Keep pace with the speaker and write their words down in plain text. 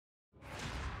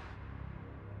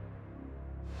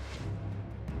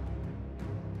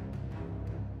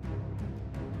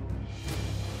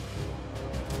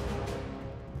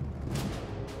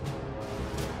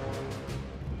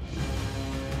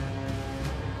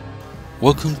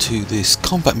Welcome to this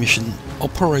combat mission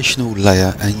operational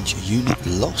layer and unit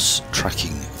loss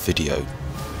tracking video.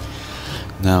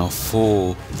 Now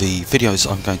for the videos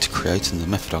I'm going to create and the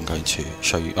method I'm going to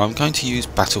show you, I'm going to use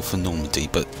Battle for Normandy,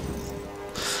 but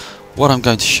what I'm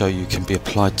going to show you can be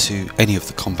applied to any of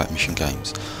the combat mission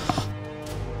games.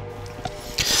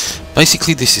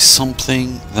 Basically this is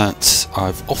something that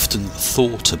I've often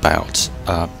thought about,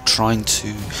 trying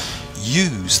to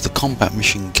use the combat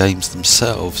mission games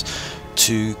themselves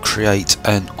to create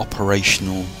an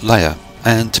operational layer,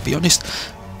 and to be honest,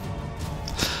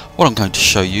 what I'm going to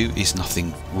show you is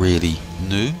nothing really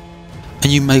new,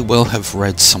 and you may well have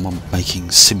read someone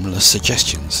making similar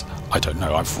suggestions. I don't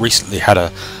know, I've recently had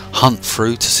a hunt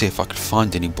through to see if I could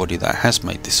find anybody that has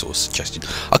made this sort of suggestion.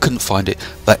 I couldn't find it.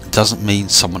 That doesn't mean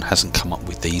someone hasn't come up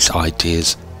with these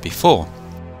ideas before.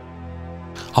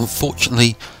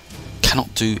 Unfortunately,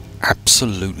 cannot do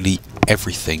absolutely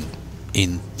everything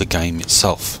in the game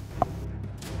itself.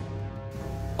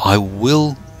 I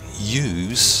will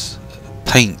use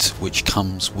Paint, which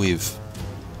comes with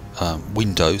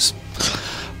Windows,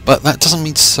 but that doesn't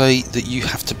mean to say that you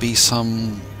have to be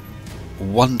some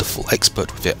wonderful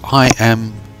expert with it. I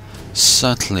am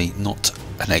certainly not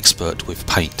an expert with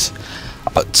Paint,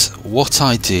 but what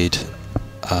I did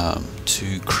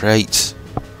to create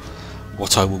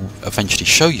what I will eventually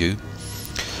show you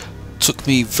took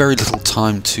me very little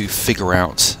time to figure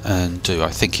out and do. I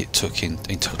think it took in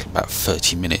total about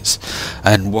 30 minutes,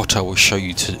 and what I will show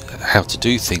you how to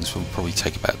do things will probably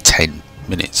take about 10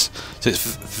 minutes. So it's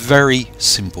very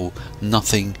simple,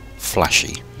 nothing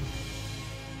flashy.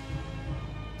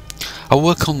 I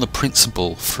work on the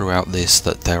principle throughout this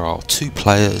that there are 2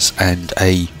 players and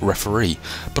a referee,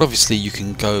 but obviously you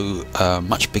can go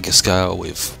much bigger scale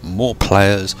with more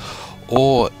players,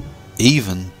 or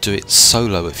even do it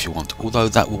solo if you want, although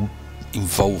that will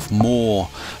involve more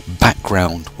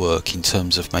background work in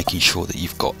terms of making sure that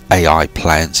you've got AI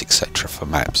plans, etc. for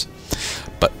maps.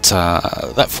 But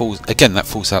that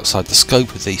falls outside the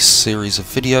scope of this series of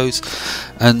videos,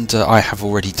 and I have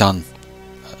already done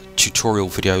tutorial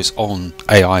videos on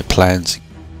AI plans.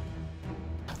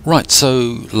 Right,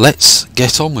 so let's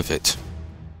get on with it.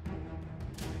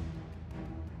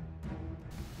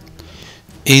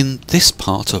 In this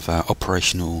part of our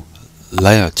operational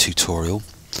layer tutorial,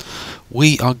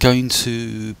 we are going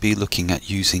to be looking at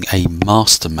using a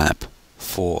master map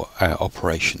for our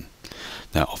operation.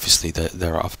 Now obviously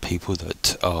there are other people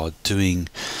that are doing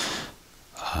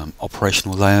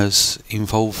operational layers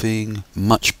involving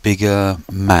much bigger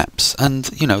maps, and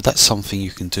you know, that's something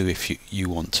you can do if you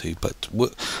want to, but we're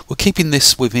keeping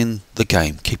this within the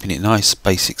game, keeping it nice,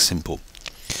 basic, simple.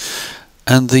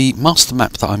 And the master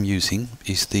map that I'm using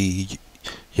is the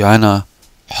Joanna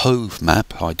Hove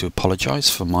map. I do apologise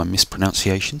for my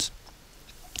mispronunciations.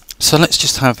 So let's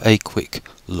just have a quick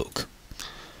look.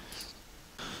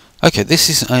 Okay, this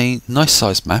is a nice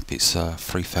sized map. It's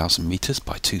 3,000 meters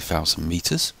by 2,000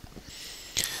 meters,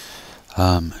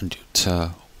 and it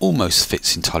almost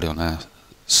fits entirely on our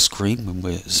screen when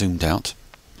we're zoomed out.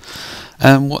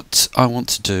 And what I want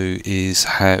to do is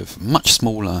have much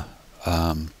smaller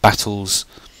battles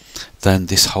than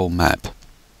this whole map.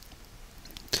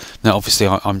 Now obviously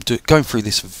I'm going through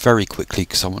this very quickly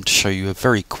because I want to show you a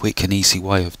very quick and easy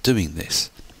way of doing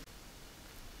this.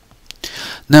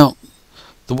 Now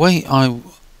the way I'm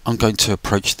going to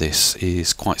approach this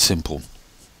is quite simple.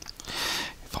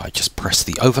 If I just press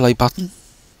the overlay button,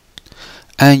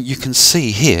 and you can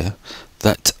see here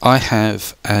that I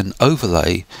have an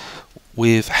overlay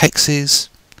with hexes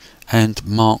and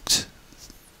marked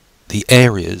the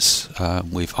areas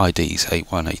with IDs A1,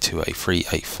 A2, A3,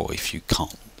 A4 if you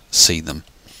can't see them.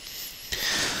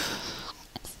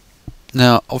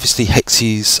 Now obviously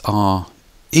hexes are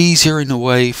easier in a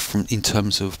way in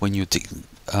terms of when you're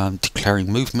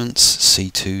declaring movements,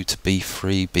 C2 to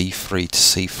B3, B3 to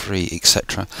C3,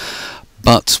 etc.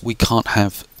 But we can't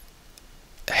have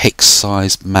hex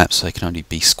sized maps, so they can only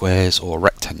be squares or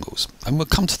rectangles, and we'll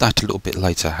come to that a little bit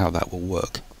later, how that will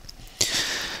work.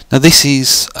 Now this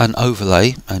is an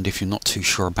overlay, and if you're not too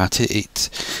sure about it, it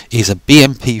is a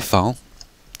BMP file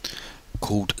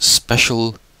called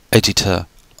Special Editor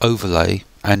Overlay,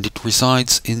 and it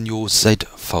resides in your Z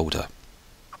folder.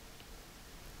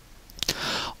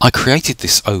 I created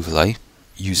this overlay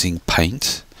using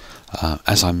Paint.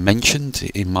 As I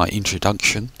mentioned in my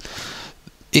introduction,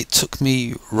 it took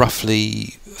me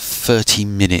roughly 30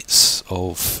 minutes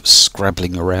of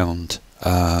scrabbling around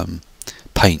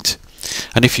Paint.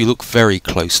 And if you look very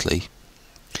closely,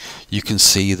 you can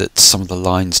see that some of the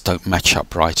lines don't match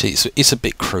up right. It's a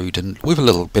bit crude, and with a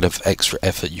little bit of extra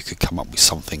effort you could come up with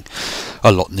something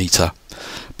a lot neater.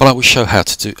 but I will show how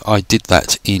to do. I did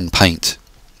that in Paint,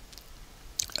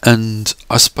 and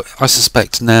I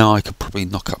suspect now I could probably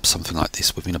knock up something like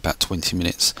this within about 20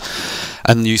 minutes.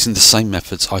 And using the same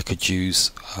methods, I could use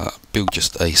build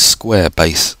just a square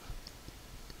base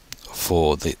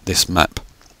for this map.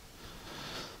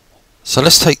 So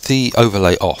let's take the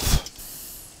overlay off.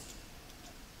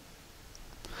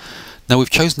 Now we've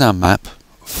chosen our map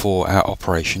for our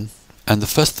operation, and the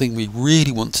first thing we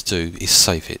really want to do is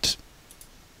save it.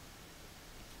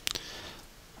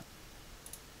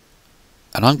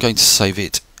 And I'm going to save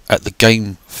it at the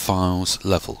game files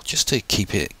level, just to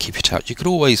keep it out. You could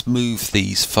always move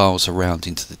these files around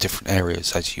into the different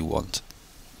areas as you want.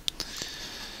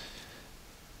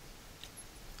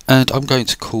 And I'm going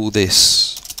to call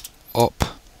this op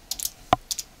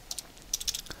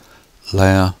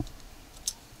layer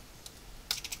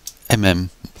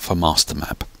for master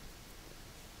map.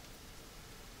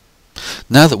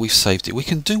 Now that we've saved it, we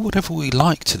can do whatever we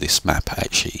like to this map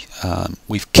actually.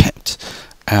 We've kept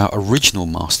our original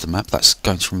master map, that's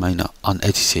going to remain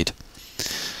unedited,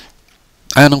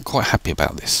 and I'm quite happy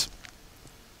about this.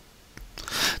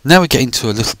 Now we get into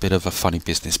a little bit of a funny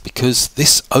business, because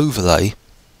this overlay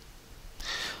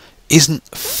isn't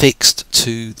fixed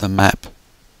to the map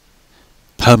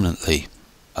permanently.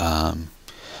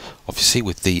 Obviously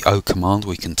with the O command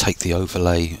we can take the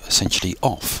overlay essentially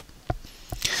off.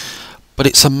 But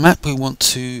it's a map we want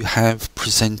to have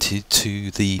presented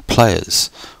to the players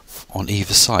on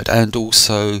either side, and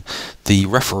also the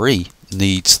referee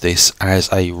needs this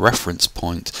as a reference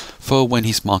point for when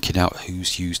he's marking out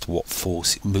who's used what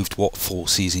force, moved what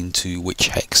forces into which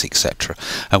hex, etc.,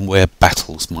 and where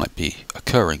battles might be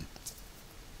occurring.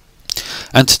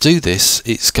 And to do this,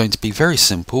 it's going to be very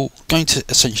simple. We're going to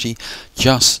essentially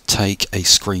just take a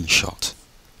screenshot.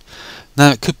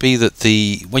 Now it could be that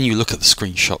when you look at the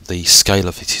screenshot, the scale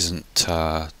of it isn't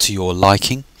to your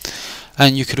liking,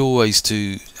 and you could always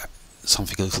do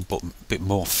something a little bit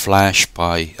more flash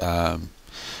by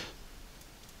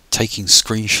taking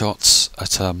screenshots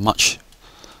at a much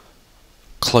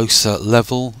closer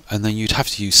level, and then you'd have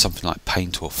to use something like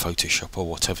Paint or Photoshop or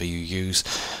whatever you use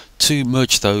to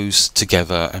merge those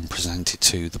together and present it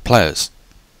to the players.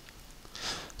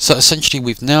 So essentially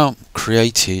we've now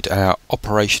created our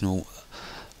operational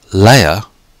layer,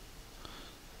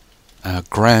 our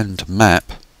grand map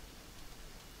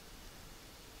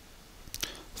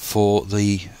for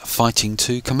the fighting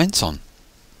to commence on.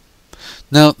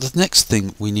 Now the next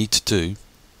thing we need to do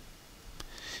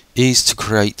is to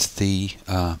create the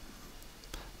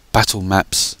battle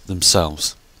maps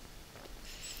themselves.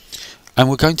 And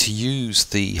we're going to use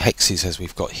the hexes as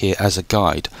we've got here as a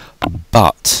guide,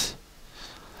 but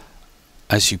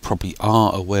as you probably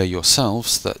are aware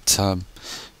yourselves that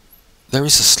there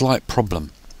is a slight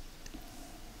problem.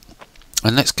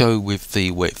 And let's go with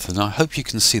the width, and I hope you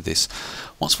can see this.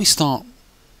 Once we start,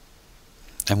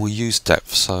 and we'll use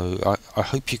depth, so I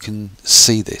hope you can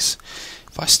see this.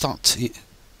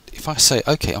 If I say,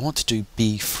 okay, I want to do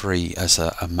B3 as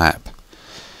a map,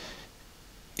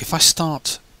 if I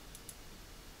start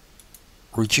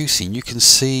reducing, you can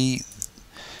see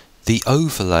the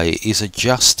overlay is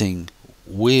adjusting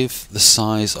with the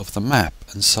size of the map,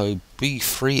 and so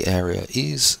B3 area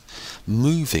is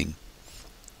moving.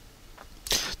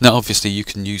 Now obviously you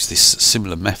can use this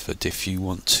similar method if you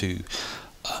want to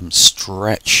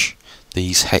stretch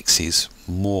these hexes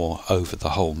more over the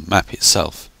whole map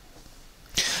itself.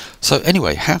 So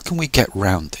anyway, how can we get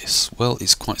round this? Well,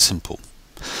 it's quite simple.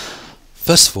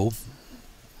 First of all,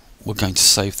 we're going to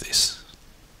save this.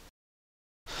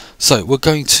 So we're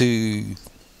going to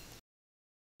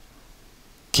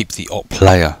keep the op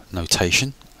layer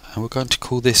notation, and we're going to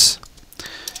call this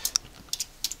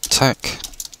tac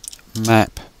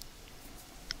map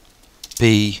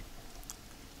B3.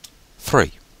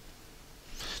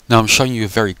 Now I'm showing you a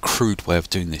very crude way of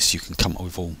doing this. You can come up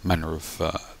with all manner of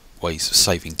ways of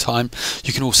saving time.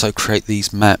 You can also create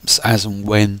these maps as and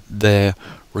when they're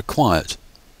required.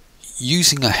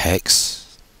 Using a hex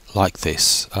like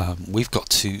this, we've got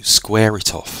to square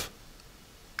it off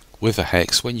with a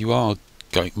hex. When you are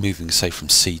moving, say, from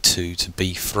C2 to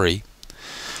B3,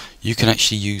 you can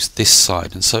actually use this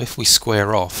side, and so if we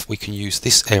square off, we can use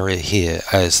this area here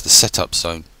as the setup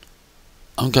zone.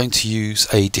 I'm going to use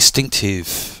a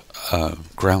distinctive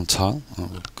ground tile. I'm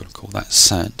going to call that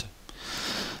sand,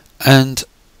 and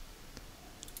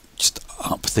just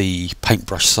up the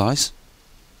paintbrush size.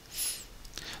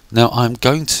 Now I'm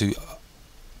going to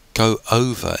go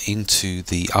over into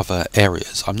the other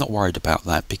areas. I'm not worried about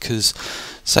that, because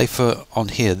say for on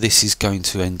here, this is going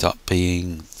to end up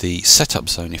being the setup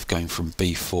zone if going from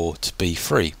B4 to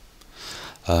B3.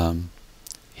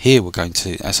 Here we're going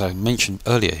to, as I mentioned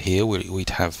earlier, here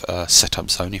we'd have a setup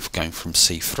zone if we're going from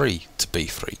C3 to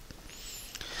B3.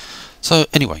 So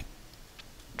anyway,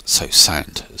 so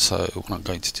sand. So what I'm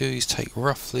going to do is take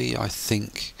roughly, I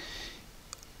think,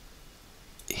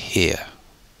 here.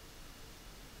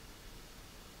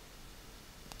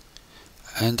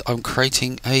 And I'm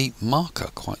creating a marker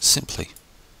quite simply.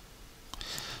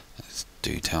 Let's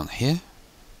do down here.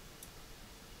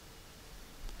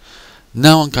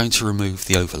 Now I'm going to remove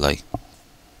the overlay.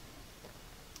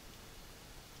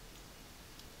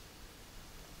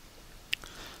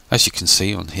 As you can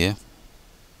see on here,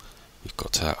 we've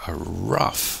got a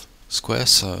rough square,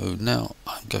 so now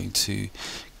I'm going to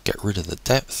get rid of the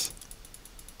depth.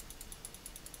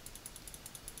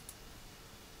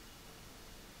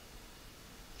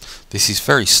 This is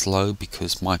very slow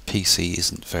because my PC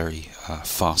isn't very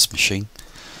fast machine.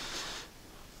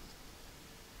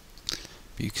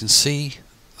 But you can see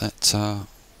that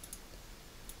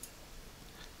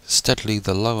steadily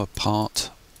the lower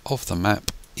part of the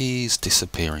map is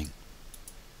disappearing.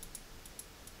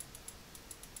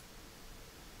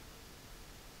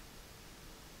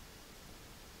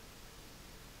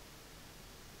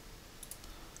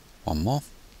 One more,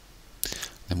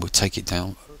 then we'll take it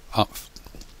down up,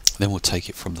 then we'll take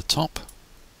it from the top.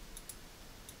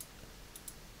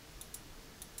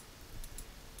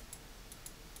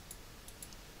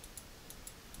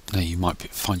 Now you might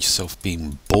find yourself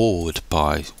being bored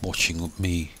by watching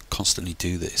me constantly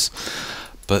do this,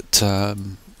 but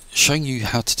showing you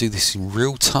how to do this in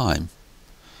real time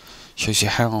shows you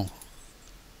how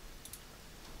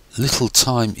little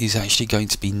time is actually going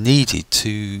to be needed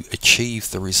to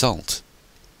achieve the result.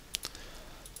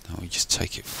 Now we just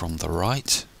take it from the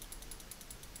right.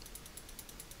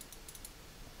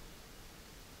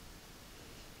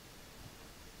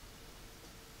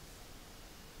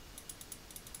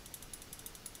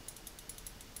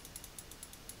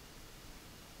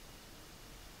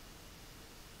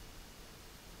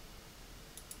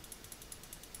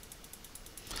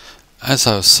 As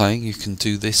I was saying, you can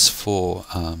do this for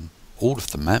all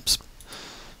of the maps,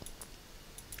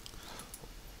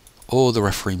 or the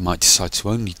referee might decide to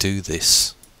only do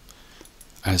this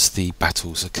as the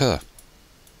battles occur.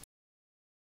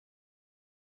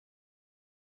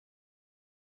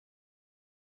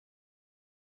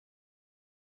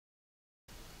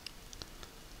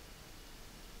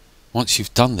 Once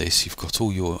you've done this, you've got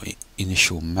all your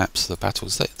initial maps of the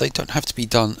battles. They don't have to be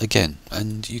done again,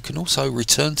 and you can also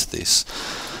return to this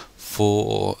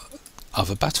for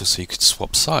other battles. So you could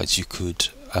swap sides. You could,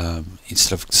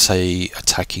 instead of say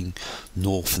attacking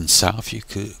north and south, you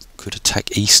could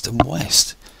attack east and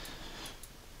west.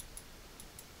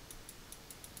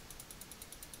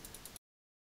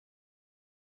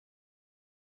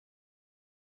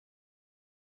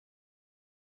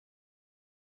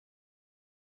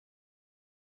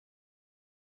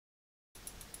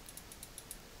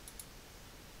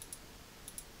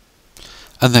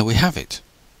 And there we have it.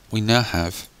 We now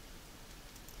have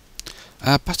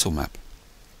our battle map.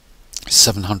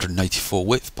 784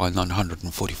 width by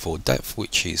 944 depth,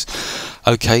 which is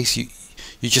okay. So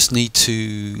you just need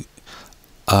to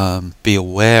be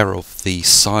aware of the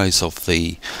size of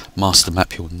the master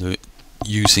map you're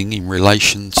using in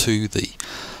relation to the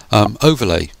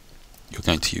overlay you're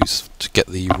going to use to get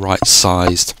the right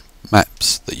sized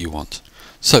maps that you want.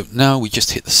 So now we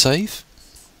just hit the save.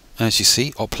 As you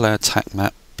see, OpLayer attack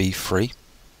map B3.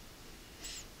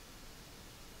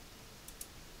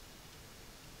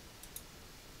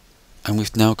 And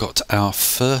we've now got our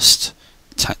first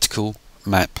tactical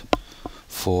map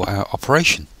for our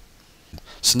operation.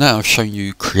 So now I've shown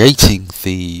you creating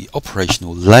the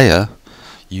operational layer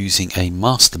using a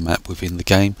master map within the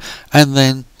game, and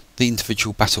then the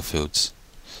individual battlefields.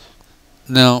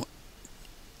 Now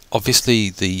obviously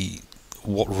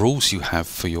what rules you have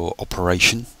for your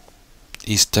operation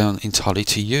is down entirely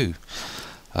to you.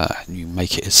 You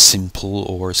make it as simple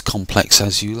or as complex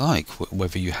as you like,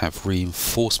 whether you have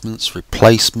reinforcements,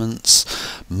 replacements,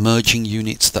 merging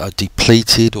units that are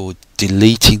depleted or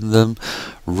deleting them,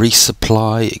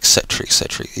 resupply, etc,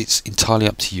 etc. It's entirely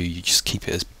up to you. You just keep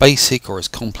it as basic or as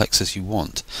complex as you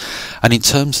want. And in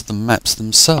terms of the maps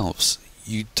themselves,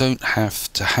 you don't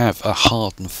have to have a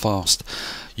hard and fast,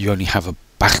 you only have a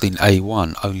battle in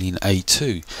A1, only in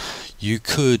A2. You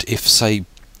could, if say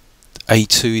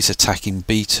A2 is attacking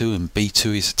B2 and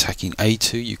B2 is attacking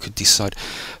A2, you could decide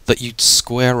that you'd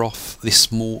square off this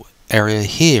small area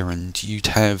here, and you'd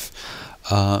have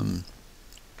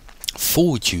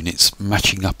forward units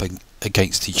matching up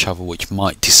against each other, which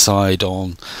might decide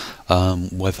on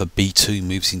whether B2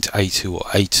 moves into A2 or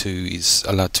A2 is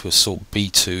allowed to assault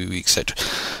B2, etc.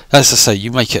 As I say,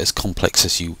 you make it as complex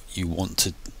as you want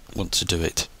to do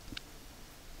it.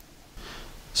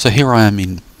 So here I am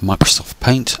in Microsoft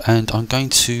Paint, and I'm going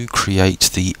to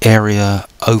create the area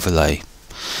overlay.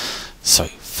 So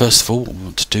first of all, what we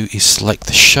want to do is select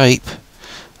the shape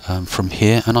from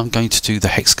here, and I'm going to do the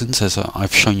hexagons as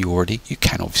I've shown you already. You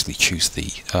can obviously choose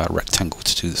the rectangle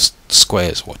to do the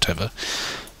squares or whatever.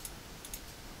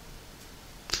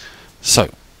 So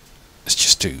let's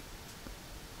just do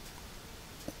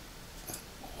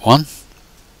one.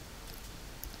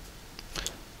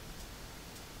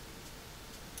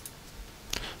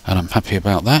 And I'm happy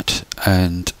about that,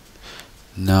 and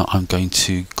now I'm going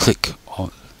to click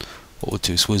on, what we'll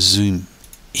do is we'll zoom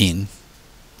in,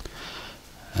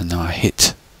 and now I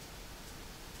hit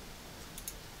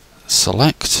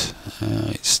select.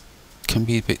 It can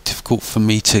be a bit difficult for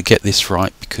me to get this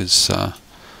right because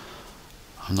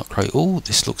I'm not great. Oh,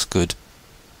 this looks good,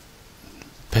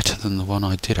 better than the one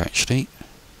I did actually.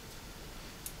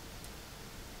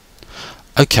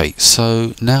 Okay,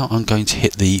 so now I'm going to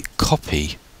hit the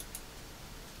copy.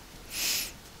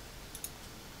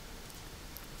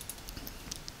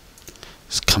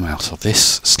 Let's come out of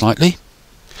this slightly.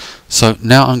 So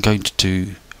now I'm going to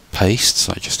do paste.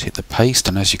 So I just hit the paste,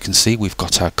 and as you can see, we've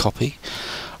got our copy.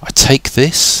 I take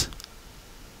this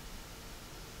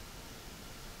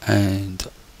and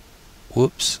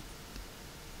whoops.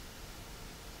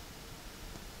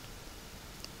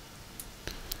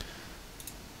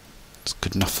 It's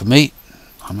good enough for me.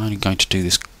 I'm only going to do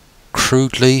this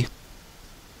crudely.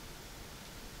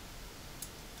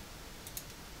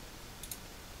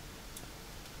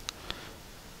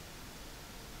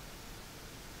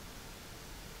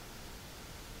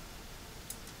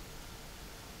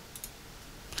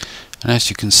 And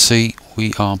as you can see,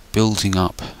 we are building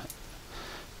up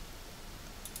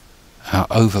our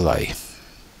overlay.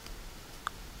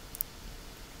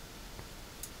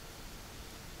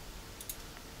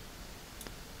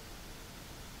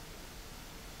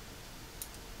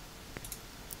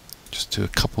 Just do a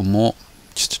couple more,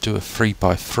 just to do a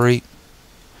 3x3.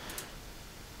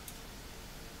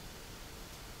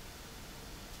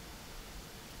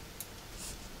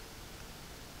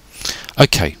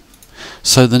 Okay.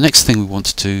 So the next thing we want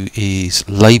to do is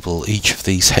label each of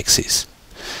these hexes,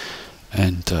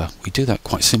 and we do that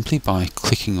quite simply by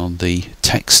clicking on the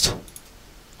text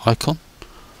icon.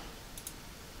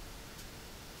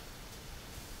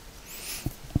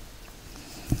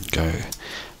 Go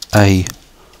A1,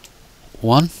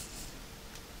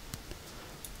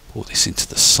 pull this into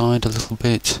the side a little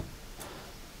bit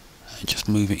and just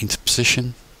move it into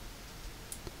position.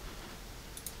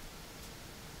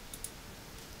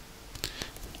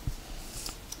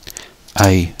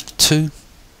 A2,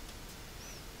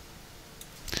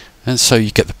 and so you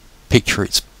get the picture.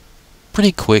 It's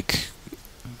pretty quick,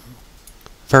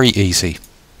 very easy,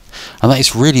 and that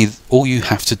is really all you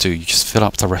have to do. You just fill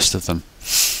up the rest of them.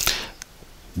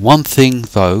 One thing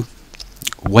though,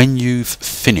 when you've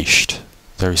finished,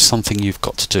 there is something you've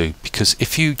got to do, because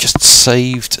if you just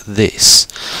saved this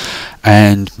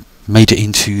and made it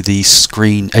into the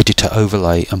screen editor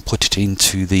overlay and put it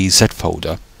into the Z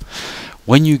folder,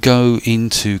 when you go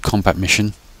into Combat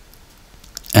Mission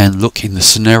and look in the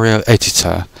scenario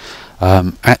editor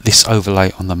at this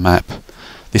overlay on the map,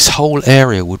 this whole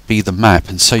area would be the map,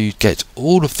 and so you'd get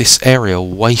all of this area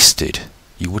wasted.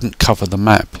 You wouldn't cover the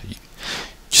map, you'd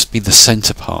just be the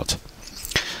center part.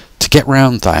 To get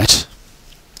round that,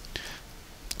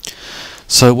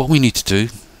 so what we need to do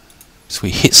is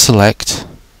we hit select,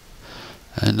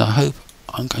 and I hope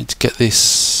I'm going to get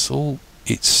this. Oh,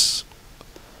 it's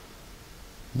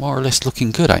more or less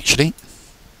looking good actually.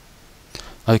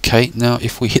 Okay, now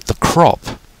if we hit the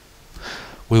crop,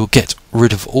 we will get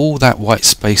rid of all that white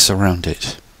space around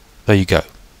it. There you go.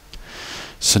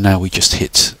 So now we just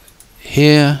hit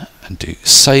here and do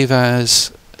save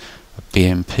as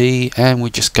BMP, and we're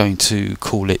just going to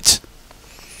call it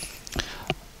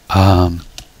our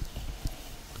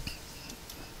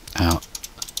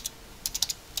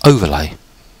overlay.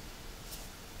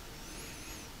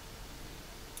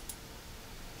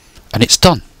 And it's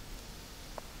done.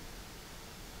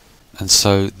 And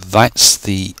so that's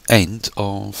the end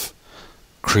of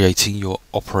creating your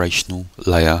operational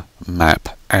layer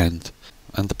map and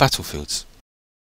the battlefields.